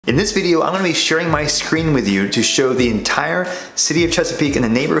In this video, I'm going to be sharing my screen with you to show the entire city of Chesapeake and the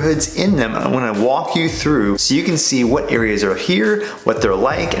neighborhoods in them. I'm going to walk you through so you can see what areas are here, what they're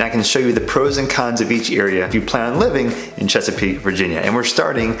like, and I can show you the pros and cons of each area if you plan on living in Chesapeake, Virginia. And we're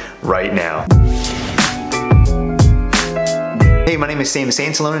starting right now. Hey, my name is Sam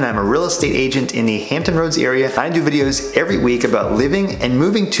Santalone and I'm a real estate agent in the Hampton Roads area. I do videos every week about living and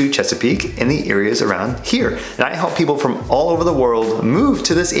moving to Chesapeake and the areas around here. And I help people from all over the world move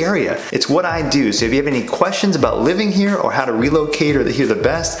to this area. It's what I do. So if you have any questions about living here or how to relocate or to hear the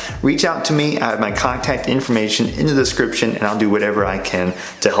best, reach out to me. I have my contact information in the description and I'll do whatever I can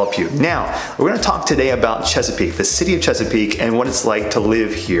to help you. Now, we're going to talk today about Chesapeake, the city of Chesapeake, and what it's like to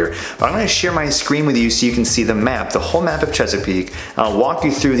live here. But I'm going to share my screen with you so you can see the map, the whole map of Chesapeake. I'll walk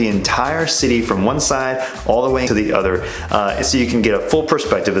you through the entire city from one side all the way to the other so you can get a full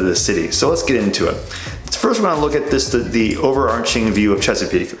perspective of the city. So let's get into it. First, we're going to look at this, the overarching view of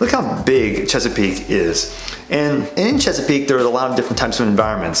Chesapeake. Look how big Chesapeake is. And in Chesapeake, there are a lot of different types of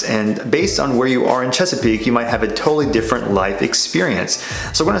environments. And based on where you are in Chesapeake, you might have a totally different life experience.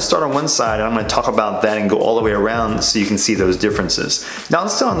 So we're going to start on one side, and I'm going to talk about that and go all the way around so you can see those differences. Now,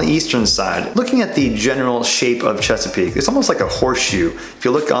 let's start on the eastern side. Looking at the general shape of Chesapeake, it's almost like a horseshoe. If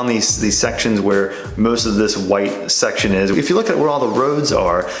you look on these sections where most of this white section is, if you look at where all the roads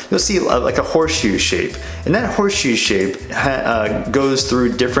are, you'll see like a horseshoe shape. And that horseshoe shape goes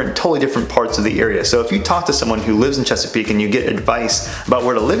through totally different parts of the area. So if you talk to someone who lives in Chesapeake and you get advice about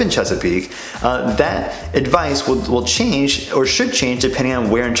where to live in Chesapeake, that advice will change or should change depending on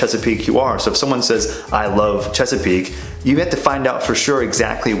where in Chesapeake you are. So if someone says, I love Chesapeake, you have to find out for sure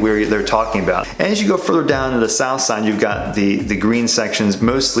exactly where they're talking about. And as you go further down to the south side, you've got the green sections,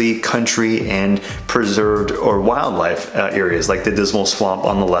 mostly country and preserved or wildlife areas, like the Dismal Swamp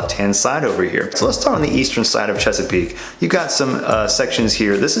on the left-hand side over here. So let's start on the eastern side of Chesapeake. You've got some sections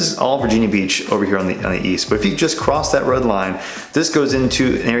here. This is all Virginia Beach over here on the east. But if you just cross that red line, this goes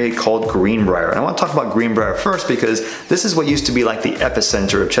into an area called Greenbrier. And I want to talk about Greenbrier first because this is what used to be like the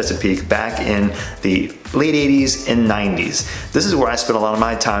epicenter of Chesapeake back in the late 80s and 90s. This is where I spent a lot of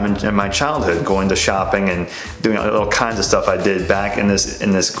my time in my childhood, going to shopping and doing all kinds of stuff I did back in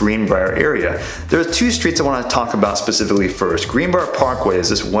this Greenbrier area. There are two streets I want to talk about specifically first. Greenbrier Parkway is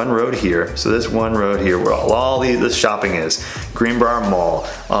this one road here. So this one road here where all the shopping is. Greenbrier Mall,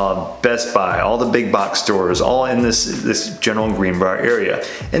 Best Buy, all the big box stores, all in this general Greenbrier area.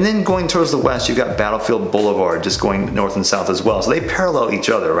 And then going towards the west, you've got Battlefield Boulevard, just going north and south as well. So they parallel each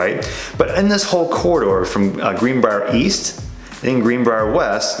other, right? But in this whole corridor from Greenbrier East, then Greenbrier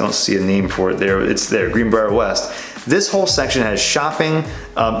West, I don't see a name for it there, it's there, Greenbrier West. This whole section has shopping.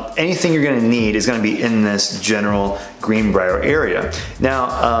 Anything you're going to need is going to be in this general Greenbrier area.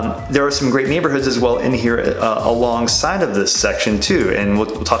 Now, there are some great neighborhoods as well in here alongside of this section too, and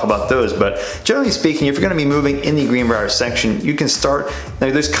we'll talk about those. But generally speaking, if you're going to be moving in the Greenbrier section, you can start,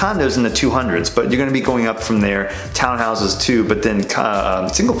 there's condos in the 200s, but you're going to be going up from there, townhouses too, but then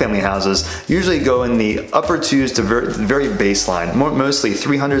single family houses usually go in the upper twos to very baseline, mostly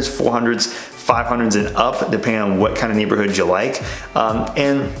 300s, 400s, 500s and up, depending on what kind of neighborhood you like.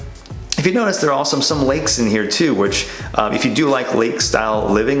 And if you notice, there are also some lakes in here too, which if you do like lake style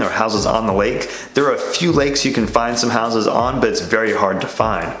living or houses on the lake, there are a few lakes you can find some houses on, but it's very hard to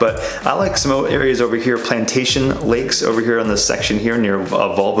find. But I like some areas over here, Plantation Lakes over here on this section here near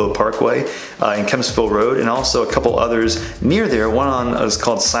Volvo Parkway and Kempsville Road, and also a couple others near there. One is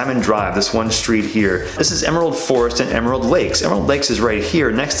called Simon Drive, this one street here. This is Emerald Forest and Emerald Lakes. Emerald Lakes is right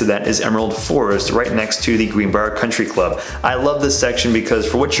here. Next to that is Emerald Forest, right next to the Greenbrier Country Club. I love this section because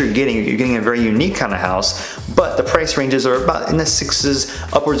for what you're getting a very unique kind of house, but the price ranges are about in the sixes,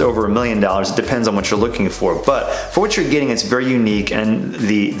 upwards over $1 million. It depends on what you're looking for, but for what you're getting, it's very unique, and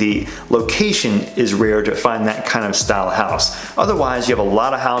the location is rare to find that kind of style house. Otherwise, you have a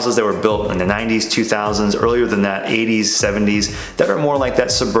lot of houses that were built in the 90s, 2000s, earlier than that, 80s, 70s, that are more like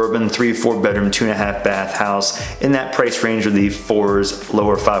that suburban 3-4 bedroom, 2.5 bath house in that price range of the fours,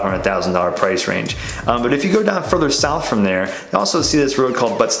 lower $500,000 price range. But if you go down further south from there, you also see this road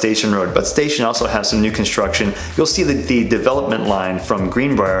called Butt Station Road. Butt Station also has some new construction. You'll see the development line from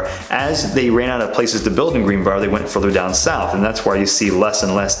Greenbrier. As they ran out of places to build in Greenbrier, they went further down south, and that's why you see less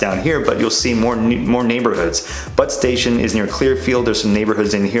and less down here, but you'll see more neighborhoods. Butt Station is near Clearfield. There's some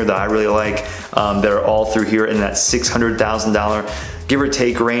neighborhoods in here that I really like that are all through here in that $600,000 give or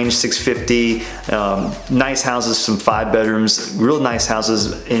take range 650. Nice houses, some 5 bedrooms, real nice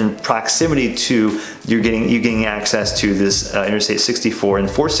houses in proximity to you getting access to this Interstate 64 and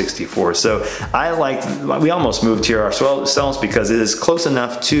 464. So we almost moved here ourselves because it is close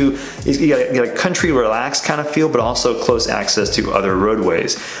enough to, you got a country relaxed kind of feel, but also close access to other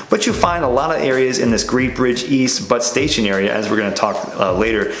roadways. But you find a lot of areas in this Great Bridge East Butt Station area, as we're going to talk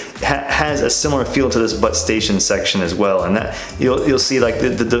later, has a similar feel to this Butt Station section as well. And that you'll see like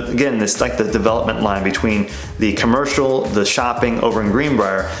again, this like the development line between the commercial, the shopping over in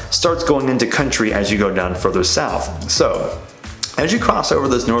Greenbrier starts going into country as you go down further south. So as you cross over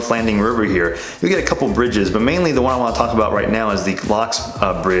this North Landing River here, you get a couple bridges, but mainly the one I want to talk about right now is the Locks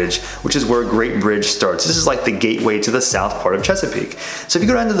Bridge, which is where Great Bridge starts. This is like the gateway to the south part of Chesapeake. So if you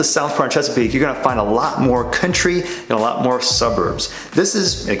go down to the south part of Chesapeake, you're going to find a lot more country and a lot more suburbs.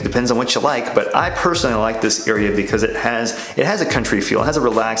 It depends on what you like, but I personally like this area because it has a country feel. It has a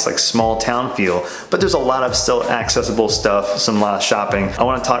relaxed, like small town feel, but there's a lot of still accessible stuff, a lot of shopping. I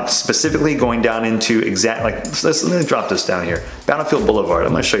want to talk specifically going down into let me drop this down here. Battlefield Boulevard,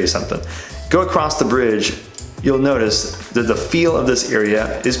 I'm going to show you something. Go across the bridge, you'll notice that the feel of this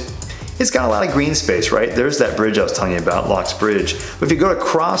area it's got a lot of green space, right? There's that bridge I was telling you about, Locks Bridge. But if you go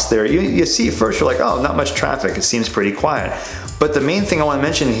across there, you see first, you're like, oh, not much traffic, it seems pretty quiet. But the main thing I want to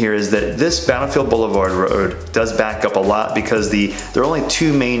mention here is that this Battlefield Boulevard road does back up a lot because there are only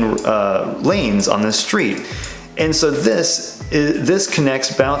 2 main lanes on this street. And so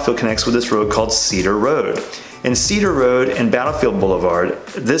Battlefield connects with this road called Cedar Road. And Cedar Road and Battlefield Boulevard,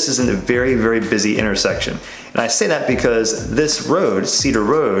 this is a very, very busy intersection. And I say that because this road, Cedar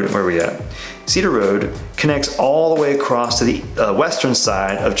Road, where are we at? Cedar Road connects all the way across to the western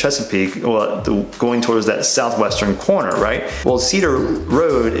side of Chesapeake, going towards that southwestern corner, right? Well, Cedar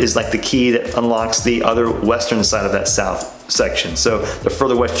Road is like the key that unlocks the other western side of that south section. So the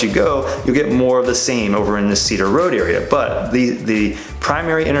further west you go, you'll get more of the same over in the Cedar Road area. But the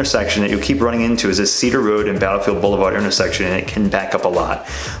primary intersection that you'll keep running into is this Cedar Road and Battlefield Boulevard intersection, and it can back up a lot.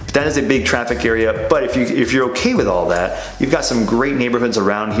 But that is a big traffic area. But if you're okay with all that, you've got some great neighborhoods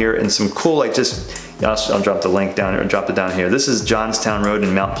around here and some cool, I'll drop the link down here, drop it down here. This is Johnstown Road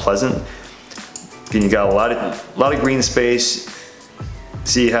in Mount Pleasant. And you got a lot of green space.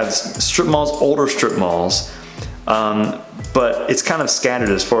 So you have strip malls, older strip malls. But it's kind of scattered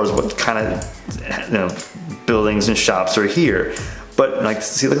as far as what kind of buildings and shops are here. But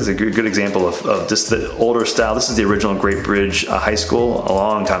see, look, it's a good example of just the older style. This is the original Great Bridge High School a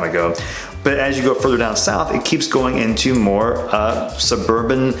long time ago. But as you go further down south, it keeps going into more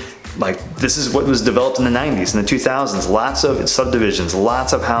suburban. This is what was developed in the 90s and the 2000s. Lots of subdivisions,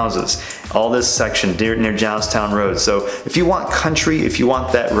 lots of houses, all this section near Johnstown Road. So if you want country, if you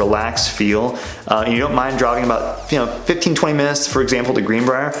want that relaxed feel, and you don't mind driving about 15-20 minutes, for example, to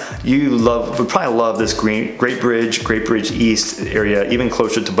Greenbrier, would probably love this Great Bridge East area, even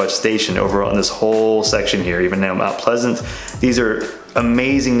closer to Butt Station over on this whole section here, even now Mount Pleasant. These are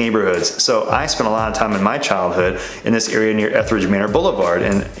amazing neighborhoods. So I spent a lot of time in my childhood in this area near Etheridge Manor Boulevard,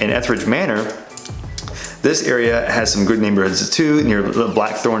 and in Etheridge Manor, this area has some good neighborhoods too, near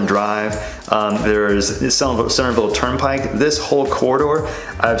Blackthorn Drive. There's Centerville Turnpike. This whole corridor,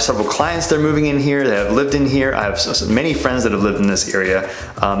 I have several clients that are moving in here, that have lived in here. I have many friends that have lived in this area.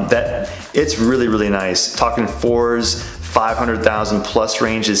 It's really, really nice. Talking 4s, 500,000 plus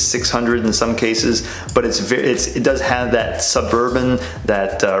range is 600 in some cases, but it does have that suburban,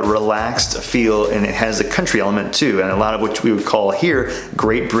 that relaxed feel, and it has a country element too, and a lot of which we would call here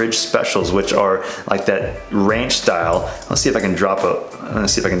Great Bridge specials, which are like that ranch style. Let's see if I can drop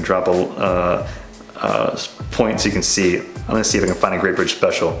a point so you can see. I'm gonna see if I can find a Great Bridge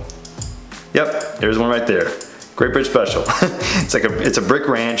special. Yep, there's one right there. Great Bridge Special. It's a brick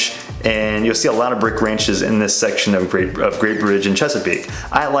ranch, and you'll see a lot of brick ranches in this section of Great Bridge in Chesapeake.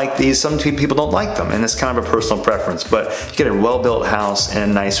 I like these. Some people don't like them, and it's kind of a personal preference, but you get a well-built house and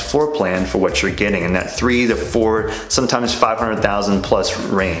a nice floor plan for what you're getting in that 3 to 4, sometimes 500,000 plus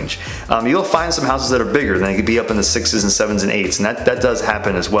range. You'll find some houses that are bigger. They could be up in the 6s and 7s and 8s, and that does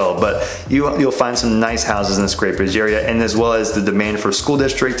happen as well. But you'll find some nice houses in this Great Bridge area, and as well as the demand for school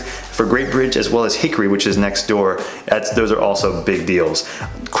district, for Great Bridge, as well as Hickory, which is next door. Those are also big deals.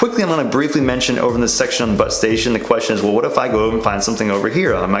 Quickly, I'm going to briefly mention over in this section on Butt Station, the question is, well, what if I go over and find something over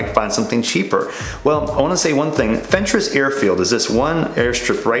here? I might find something cheaper. Well, I want to say one thing. Fentress Airfield is this one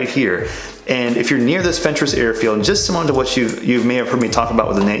airstrip right here. And if you're near this Fentress Airfield, just similar to what you may have heard me talk about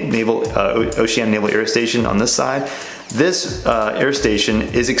with the Oceana Naval Air Station on this side, this air station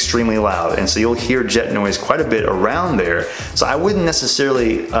is extremely loud, and so you'll hear jet noise quite a bit around there. So I wouldn't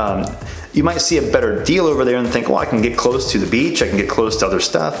necessarily You might see a better deal over there and think, well, I can get close to the beach, I can get close to other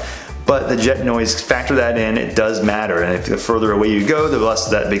stuff. But the jet noise, factor that in, it does matter. And if the further away you go, the less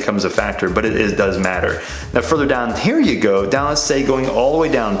that becomes a factor, but it does matter. Now further down here you go, down, let's say going all the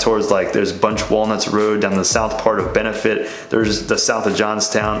way down towards, like, there's Bunch Walnuts Road down the south part of Benefit, there's the south of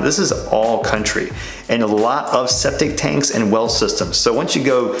Johnstown. This is all country and a lot of septic tanks and well systems. So once you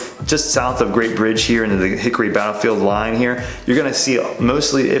go just south of Great Bridge here into the Hickory Battlefield line here, you're gonna see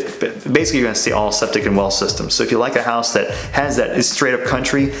basically you're gonna see all septic and well systems. So if you like a house that has that, is straight up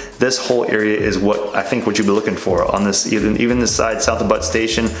country, this whole area is what I think what you'd be looking for on this, even this side south of Butt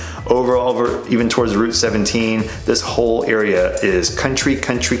Station, over even towards Route 17. This whole area is country,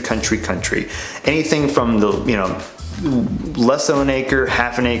 country, country, country. Anything from the, you know, less than an acre,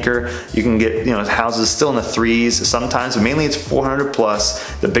 half an acre, you can get, you know, houses still in the threes sometimes, but mainly it's 400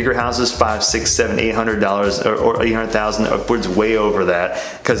 plus. The bigger houses, $500, $600, $700, $800 or 800,000 upwards, way over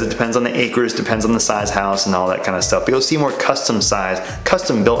that, because it depends on the acres, depends on the size house and all that kind of stuff. But you'll see more custom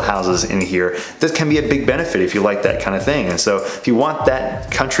built houses in here. This can be a big benefit if you like that kind of thing. And so if you want that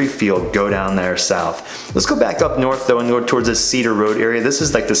country feel, go down there south. Let's go back up north though and go towards the Cedar Road area. This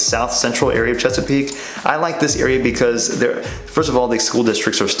is like the south central area of Chesapeake. I like this area because first of all, the school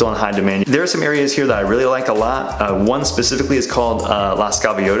districts are still in high demand. There are some areas here that I really like a lot. One specifically is called Las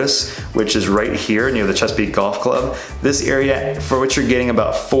Gaviotas, which is right here near the Chesapeake Golf Club. This area, for which you're getting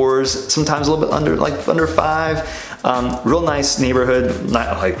about 4s, sometimes a little bit under 5. Real nice neighborhood,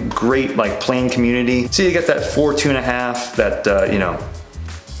 like great, like plain community. So you get that 4, 2.5, that you know,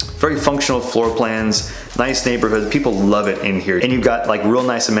 very functional floor plans, nice neighborhood. People love it in here. And you've got like real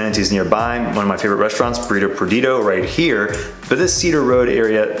nice amenities nearby. One of my favorite restaurants, Burrito Perdido, right here. But this Cedar Road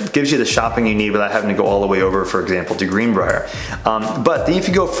area gives you the shopping you need without having to go all the way over, for example, to Greenbrier. But then if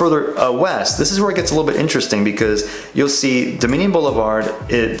you go further west, this is where it gets a little bit interesting, because you'll see Dominion Boulevard.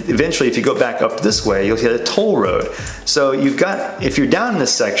 Eventually, if you go back up this way, you'll hit a toll road. So you've got, if you're down in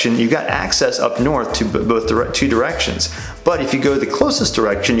this section, you've got access up north to both two directions. But if you go the closest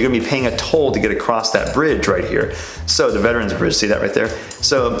direction, you're gonna be paying a toll to get across that bridge right here. So the Veterans Bridge, see that right there?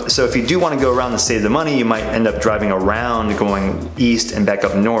 So if you do want to go around and save the money, you might end up driving around, going east and back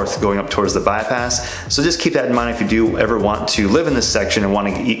up north, going up towards the bypass. So just keep that in mind if you do ever want to live in this section and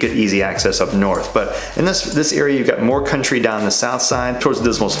want to get easy access up north. But in this area, you've got more country down the south side towards the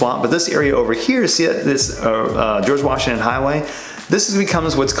Dismal Swamp. But this area over here, see this George Washington Highway? This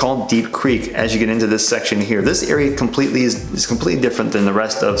becomes what's called Deep Creek as you get into this section here. This area is completely different than the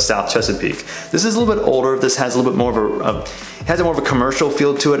rest of South Chesapeake. This is a little bit older. This has a little bit more of a commercial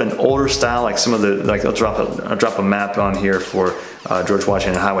feel to it, an older style, like some of the, like I'll drop a map on here for George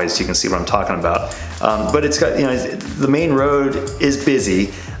Washington Highway so you can see what I'm talking about. But it's got, you know, the main road is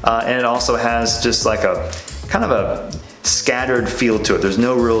busy, and it also has just like a kind of a scattered feel to it. There's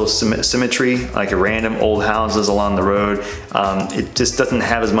no real symmetry, like random old houses along the road. It just doesn't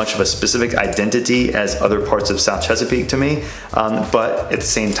have as much of a specific identity as other parts of South Chesapeake to me. But at the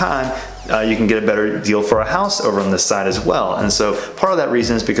same time, you can get a better deal for a house over on this side as well. And so part of that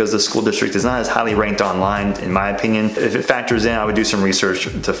reason is because the school district is not as highly ranked online, in my opinion. If it factors in, I would do some research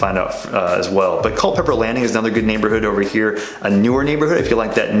to find out as well. But Culpeper Landing is another good neighborhood over here, a newer neighborhood. If you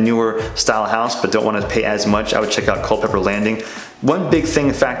like that newer style house but don't want to pay as much, I would check out Culpeper Landing. One big thing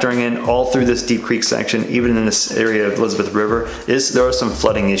factoring in all through this Deep Creek section, even in this area of Elizabeth River, is there are some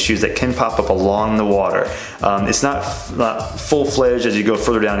flooding issues that can pop up along the water. It's not full-fledged as you go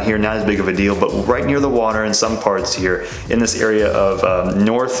further down here, not as big of a deal, but right near the water in some parts here, in this area of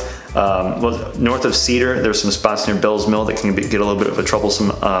north of Cedar, there's some spots near Bell's Mill that can get a little bit of a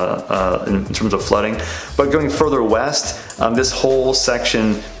troublesome in terms of flooding. But going further west, this whole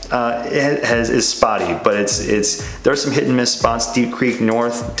section is spotty, but there are some hit and miss spots. Deep Creek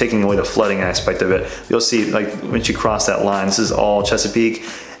North, taking away the flooding aspect of it, you'll see, like once you cross that line, this is all Chesapeake.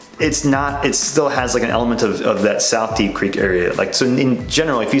 It still has like an element of that South Deep Creek area. Like, so in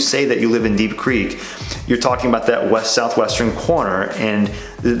general, if you say that you live in Deep Creek, you're talking about that southwestern corner, and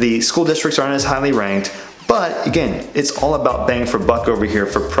the school districts aren't as highly ranked. But again, it's all about bang for buck over here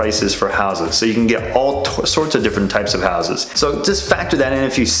for prices for houses. So you can get all sorts of different types of houses. So just factor that in.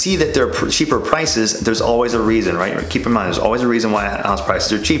 If you see that they're cheaper prices, there's always a reason, right? Keep in mind, there's always a reason why house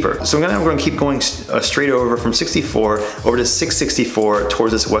prices are cheaper. So we're going to keep going straight over from 64 over to 664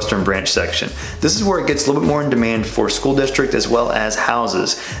 towards this western branch section. This is where it gets a little bit more in demand for school district as well as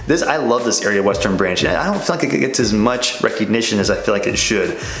houses. I love this area, western branch. I don't feel like it gets as much recognition as I feel like it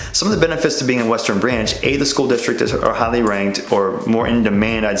should. Some of the benefits to being in western branch, the school district are highly ranked or more in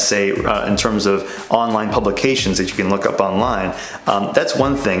demand, I'd say, in terms of online publications that you can look up online. That's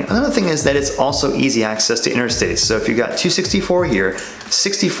one thing. Another thing is that it's also easy access to interstates. So if you've got 264 here,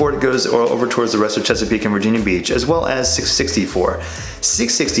 64 goes over towards the rest of Chesapeake and Virginia Beach, as well as 664.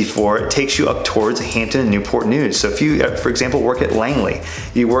 664 takes you up towards Hampton and Newport News. So if you, for example, work at Langley,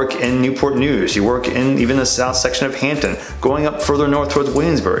 you work in Newport News, you work in even the south section of Hampton, going up further north towards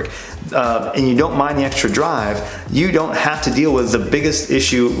Williamsburg, and you don't mind the extra drive, you don't have to deal with the biggest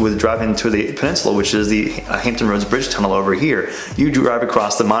issue with driving to the peninsula, which is the Hampton Roads Bridge Tunnel over here. You drive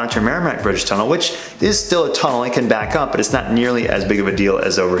across the Monitor Merrimack Bridge Tunnel, which is still a tunnel, it can back up, but it's not nearly as big of a deal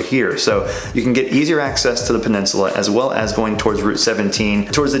as over here. So you can get easier access to the peninsula, as well as going towards Route 17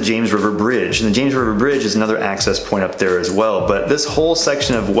 towards the James River Bridge. And the James River Bridge is another access point up there as well. But this whole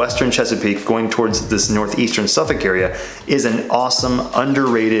section of western Chesapeake going towards this northeastern Suffolk area is an awesome,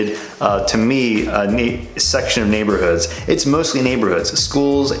 underrated, to me, section of neighborhoods. It's mostly neighborhoods,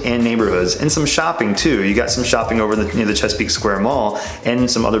 schools and neighborhoods, and some shopping too. You got some shopping over near the Chesapeake Square Mall and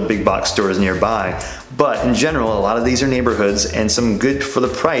some other big box stores nearby. But in general, a lot of these are neighborhoods, and some good for the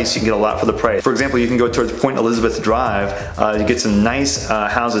price. You can get a lot for the price. For example, you can go towards Point Elizabeth Drive. You get some nice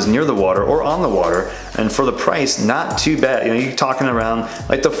houses near the water or on the water, and for the price, not too bad. You know, you're talking around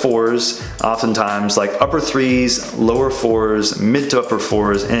like the 4s, oftentimes like upper 3s, lower 4s, mid to upper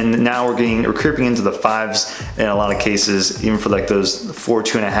 4s, and now we're creeping into the 5s in a lot of cases, even for like those 4,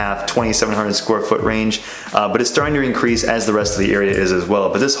 2.5, 2,700 square foot range. But it's starting to increase as the rest of the area is as well.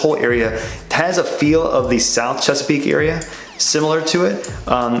 But this whole area has a feel of the South Chesapeake area, similar to it.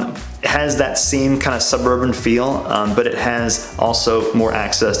 It has that same kind of suburban feel, but it has also more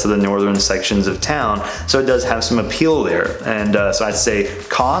access to the northern sections of town, so it does have some appeal there. And so I'd say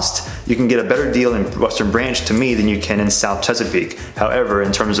cost, you can get a better deal in Western Branch to me than you can in South Chesapeake. However,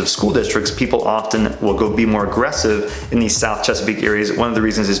 in terms of school districts, people often will go be more aggressive in these South Chesapeake areas. One of the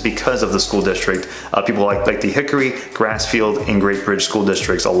reasons is because of the school district. People like the Hickory, Grassfield, and Great Bridge school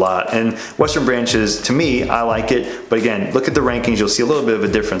districts a lot. And Western Branches, to me, I like it, but again, look at the rankings, you'll see a little bit of a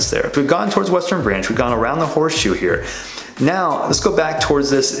difference there. If we've gone towards Western Branch, we've gone around the horseshoe here. Now, let's go back towards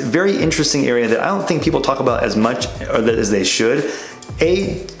this very interesting area that I don't think people talk about as much as they should.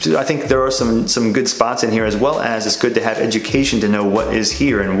 I think there are some good spots in here, as well as it's good to have education to know what is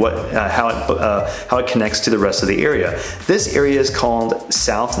here and how it connects to the rest of the area. This area is called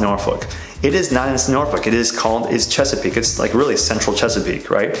South Norfolk. It is not in Norfolk, it's Chesapeake. It's like really central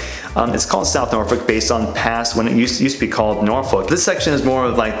Chesapeake, right? It's called South Norfolk based on past when it used to be called Norfolk. This section is more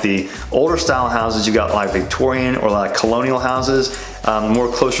of like the older style houses. You got like Victorian or like colonial houses,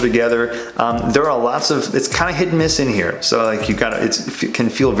 more closer together. There are lots of, it's kind of hit and miss in here. So like you got, it can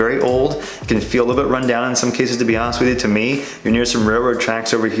feel very old. It can feel a little bit run down in some cases, to be honest with you. To me, you're near some railroad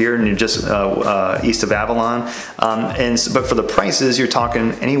tracks over here and you're just east of Avalon. But for the prices, you're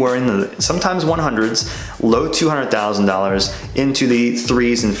talking anywhere in the sometimes 100s, low $200,000 into the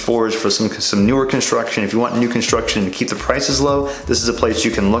 3s and 4s for some newer construction. If you want new construction to keep the prices low, this is a place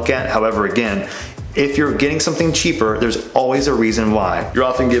you can look at. However, again, if you're getting something cheaper, there's always a reason why. You're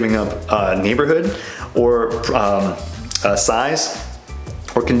often giving up neighborhood or size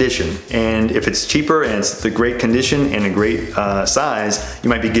or condition, and if it's cheaper and it's the great condition and a great size, you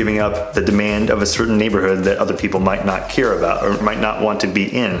might be giving up the demand of a certain neighborhood that other people might not care about or might not want to be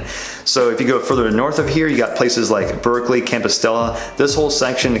in. So if you go further north of here, you got places like Berkeley, Compostela. This whole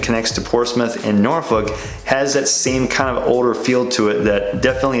section that connects to Portsmouth and Norfolk has that same kind of older feel to it that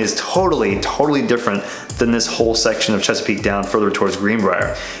definitely is totally different than this whole section of Chesapeake down further towards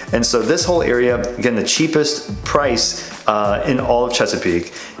Greenbrier. And so this whole area, again, the cheapest price in all of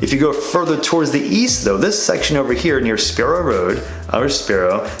Chesapeake. If you go further towards the east though, this section over here near Sparrow Road, or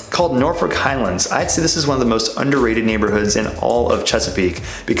Sparrow, called Norfolk Highlands. I'd say this is one of the most underrated neighborhoods in all of Chesapeake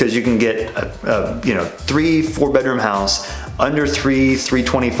because you can get a 3-4 bedroom house under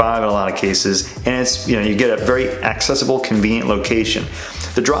 $325 in a lot of cases, and it's, you get a very accessible, convenient location.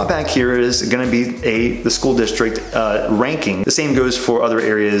 The drawback here is going to be the school district ranking. The same goes for other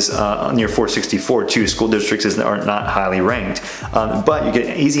areas near 464 too. School districts are not highly ranked, but you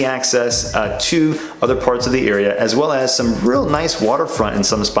get easy access to other parts of the area, as well as some real nice waterfront in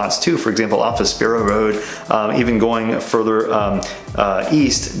some spots too. For example, off of Sparrow Road, even going further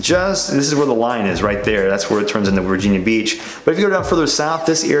east, this is where the line is right there. That's where it turns into Virginia Beach. But if you go down further south,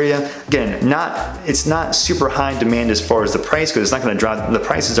 this area, again, it's not super high demand as far as the price goes. It's not going to drive, the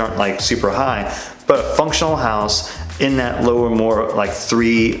prices aren't like super high, but a functional house in that lower, more like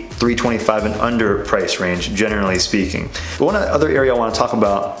 $325 and under price range, generally speaking. But one other area I want to talk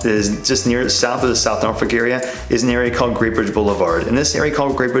about is just near south of the South Norfolk area is an area called Great Bridge Boulevard. And this area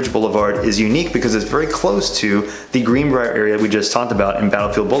called Great Bridge Boulevard is unique because it's very close to the Greenbrier area we just talked about in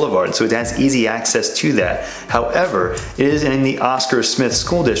Battlefield Boulevard. So it has easy access to that. However, it is in the Oscar Smith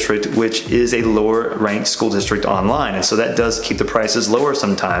School District, which is a lower ranked school district online. And so that does keep the prices lower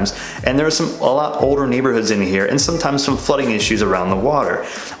sometimes. And there are a lot older neighborhoods in here and sometimes some flooding issues around the water.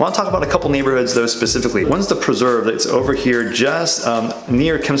 I want to talk about a couple neighborhoods though specifically. One's the Preserve that's over here just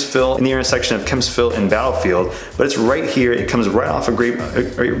near Kempsville, in the intersection of Kempsville and Battlefield, but it's right here. It comes right off of Great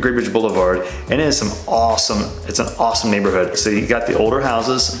Bridge Boulevard, and it is it's an awesome neighborhood. So you got the older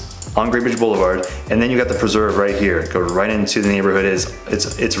houses on Great Bridge Boulevard, and then you got the Preserve right here. It goes right into the neighborhood.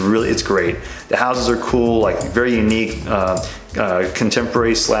 It's great. The houses are cool, like very unique,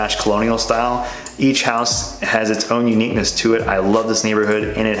 contemporary / colonial style. Each house has its own uniqueness to it. I love this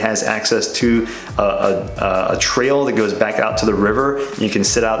neighborhood, and it has access to a trail that goes back out to the river. You can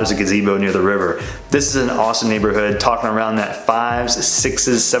sit out, there's a gazebo near the river. This is an awesome neighborhood, talking around that $500,000,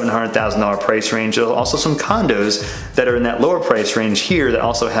 $600,000, $700,000 price range. There's also some condos that are in that lower price range here that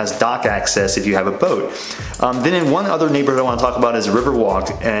also has dock access if you have a boat. Then in one other neighborhood I want to talk about is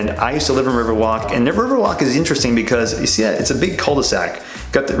Riverwalk, and I used to live in Riverwalk, and Riverwalk is interesting because you see that it's a big cul-de-sac.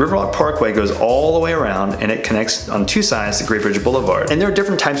 Got the Riverwalk Parkway goes all the way around, and it connects on two sides to Great Bridge Boulevard. And there are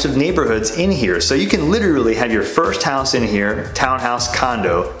different types of neighborhoods in here. So you can literally have your first house in here, townhouse,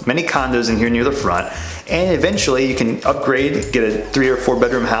 condo, many condos in here near the front, and eventually you can upgrade, get a 3 or 4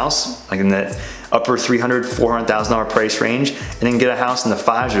 bedroom house, like in that upper $300,000, $400,000 price range, and then get a house in the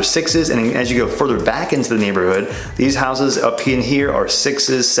 5s or 6s. And as you go further back into the neighborhood, these houses up in here are 6s,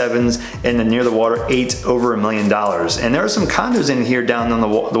 7s, and then near the water, 8s, over $1 million. And there are some condos in here down on the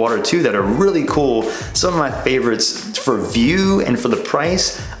water too that are really cool. Some of my favorites for view and for the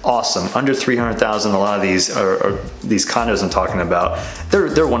price, awesome. Under $300,000, a lot of these are these condos I'm talking about.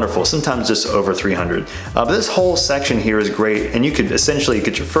 They're wonderful, sometimes just over $300,000. But this whole section here is great, and you could essentially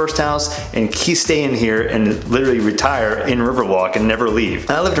get your first house and stay in here and literally retire in Riverwalk and never leave.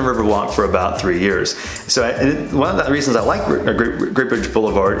 And I lived in Riverwalk for about 3 years. So one of the reasons I like Great Bridge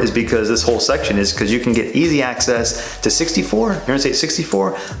Boulevard is because this whole section is because you can get easy access to 64, Interstate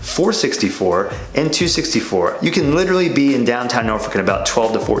 64, 464, and 264. You can literally be in downtown Norfolk in about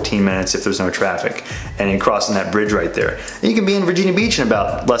 12 to 14 minutes if there's no traffic, and you're crossing that bridge right there. And you can be in Virginia Beach in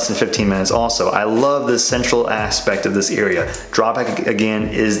about less than 15 minutes also. I love the central aspect of this area. Drawback again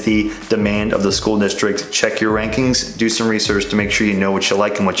is the demand of the school district. Check your rankings, do some research to make sure you know what you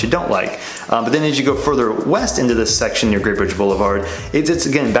like and what you don't like. But then as you go further west into this section near Great Bridge Boulevard, it's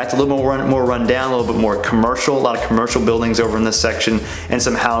again back to a little more run down, a little bit more commercial, a lot of commercial buildings over in this section, and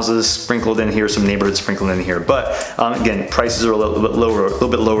some houses sprinkled in here, some neighborhoods sprinkled in here. But again, prices are a little bit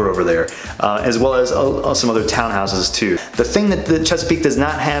lower over there, as well as some other townhouses too. The thing that the Chesapeake does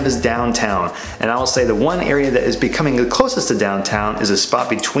not have is downtown, and I will say the one area that is becoming the closest to downtown is a spot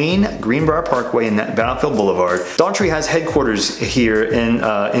between Greenbrier Parkway and Battlefield Boulevard. Daughtry has headquarters here in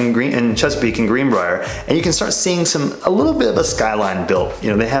Chesapeake and Greenbrier, and you can start seeing a little bit of a skyline built.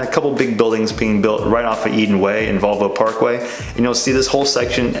 You know, they had a couple big buildings being built right off of Eden Way and Volvo Parkway, and you'll see this whole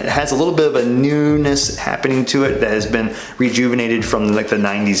section has a little bit of a newness happening to it that has been rejuvenated from like the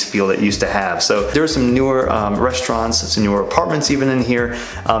 90s feel that it used to have. So there are some newer restaurants, some newer apartments even in here.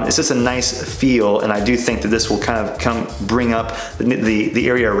 It's just a nice feel, and I do think that this will kind of bring up the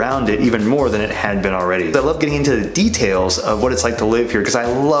area around it even more than it had been already. I love getting into the details of what it's like to live here because I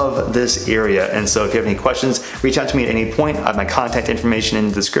love this area. And so if you have any questions, reach out to me at any point. I have my contact information in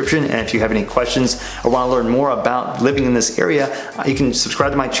the description, and if you have any questions or want to learn more about living in this area, you can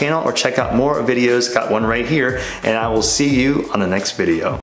subscribe to my channel or check out more videos. Got one right here, and I will see you on the next video.